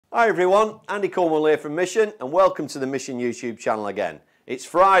Hi everyone, Andy Cornwall here from Mission and welcome to the Mission YouTube channel again. It's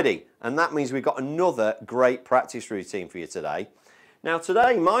Friday and that means we've got another great practice routine for you today. Now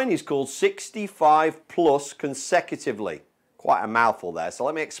today mine is called 65 plus consecutively. Quite a mouthful there, so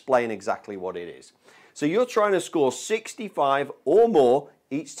let me explain exactly what it is. So you're trying to score 65 or more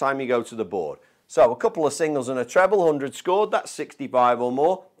each time you go to the board. So a couple of singles and a treble, 100 scored, that's 65 or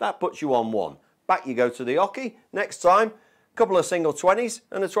more, that puts you on 1. Back you go to the hockey, next time, couple of single 20s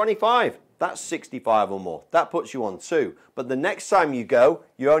and a 25. That's 65 or more. That puts you on 2. But the next time you go,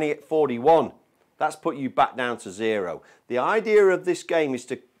 you're only at 41. That's put you back down to 0. The idea of this game is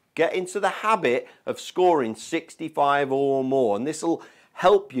to get into the habit of scoring 65 or more. And this will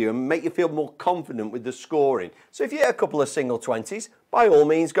help you and make you feel more confident with the scoring. So if you hit a couple of single 20s, by all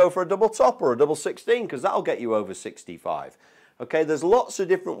means go for a double top or a double 16 because that'll get you over 65. Okay, there's lots of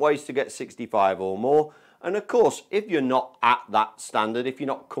different ways to get 65 or more. And of course, if you're not at that standard, if you're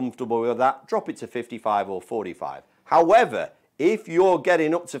not comfortable with that, drop it to 55 or 45. However, if you're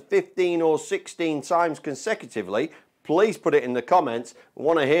getting up to 15 or 16 times consecutively, please put it in the comments. I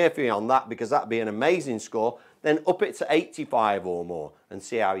want to hear from you on that because that'd be an amazing score. Then up it to 85 or more and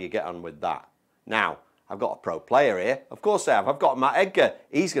see how you get on with that. Now, I've got a pro player here. Of course I have. I've got Matt Edgar.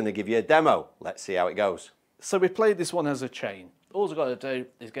 He's going to give you a demo. Let's see how it goes. So we played this one as a chain. All I've got to do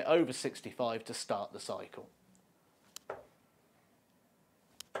is get over 65 to start the cycle.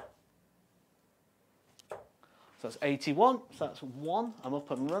 So that's 81, so that's 1, I'm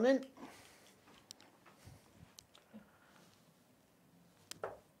up and running.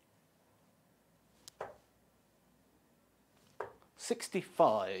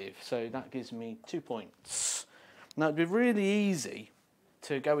 $65, so that gives me 2 points. Now it'd be really easy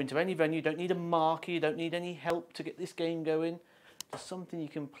to go into any venue. You don't need a marker, you don't need any help to get this game going. It's something you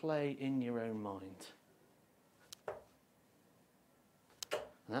can play in your own mind.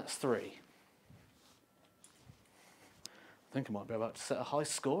 And that's 3. I think I might be about to set a high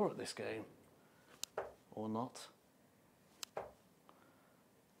score at this game. Or not.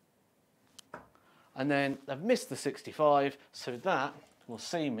 And then I've missed the 65, so that will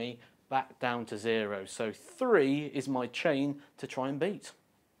see me back down to 0. So 3 is my chain to try and beat.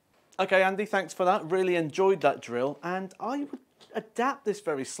 Okay, Andy, thanks for that. Really enjoyed that drill, and I would adapt this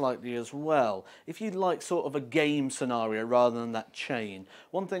very slightly as well. If you'd like sort of a game scenario rather than that chain,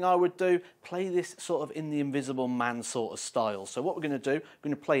 one thing I would do, play this sort of in the Invisible Man sort of style. So what we're going to do, we're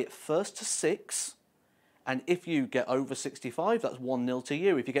going to play it first to 6, and if you get over 65, that's 1-0 to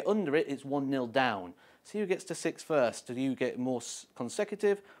you. If you get under it, it's 1-0 down. See who gets to 6 first. Do you get more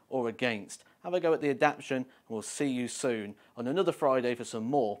consecutive or against? Have a go at the adaptation, and we'll see you soon on another Friday for some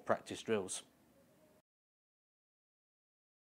more practice drills.